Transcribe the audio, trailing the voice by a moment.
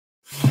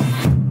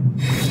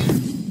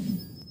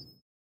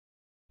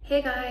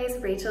Hey guys,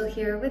 Rachel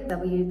here with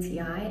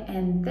WTI,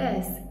 and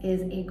this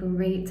is a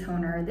great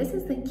toner. This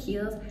is the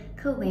Kiehl's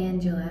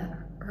Calendula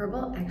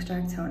Herbal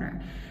Extract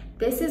Toner.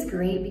 This is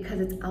great because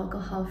it's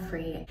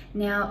alcohol-free.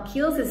 Now,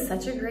 Kiehl's is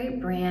such a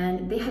great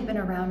brand. They have been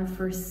around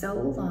for so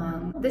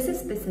long. This is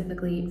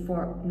specifically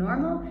for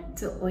normal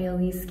to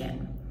oily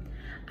skin.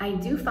 I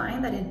do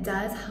find that it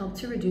does help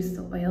to reduce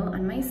the oil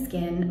on my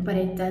skin, but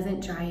it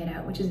doesn't dry it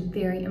out, which is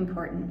very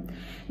important.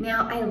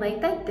 Now, I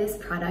like that this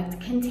product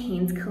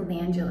contains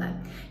calendula.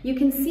 You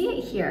can see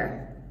it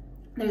here.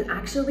 There's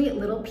actually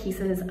little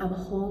pieces of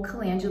whole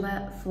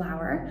calendula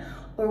flower,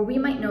 or we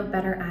might know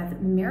better as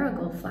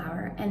marigold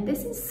flower. And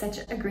this is such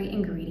a great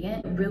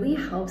ingredient. It really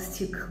helps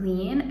to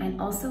clean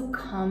and also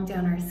calm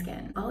down our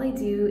skin. All I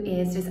do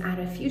is just add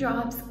a few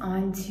drops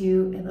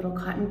onto a little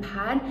cotton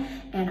pad,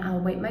 and I'll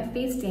wipe my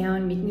face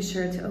down, making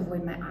sure to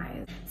avoid my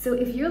eyes. So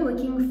if you're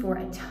looking for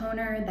a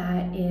toner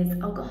that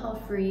is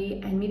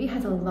alcohol-free and maybe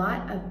has a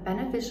lot of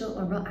beneficial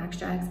herbal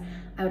extracts,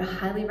 I would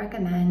highly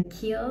recommend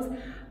Kiehl's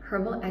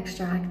Herbal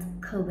Extract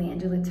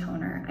Calendula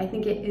Toner. I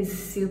think it is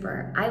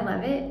super. I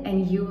love it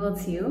and you will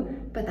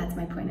too, but that's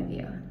my point of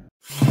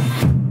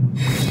view.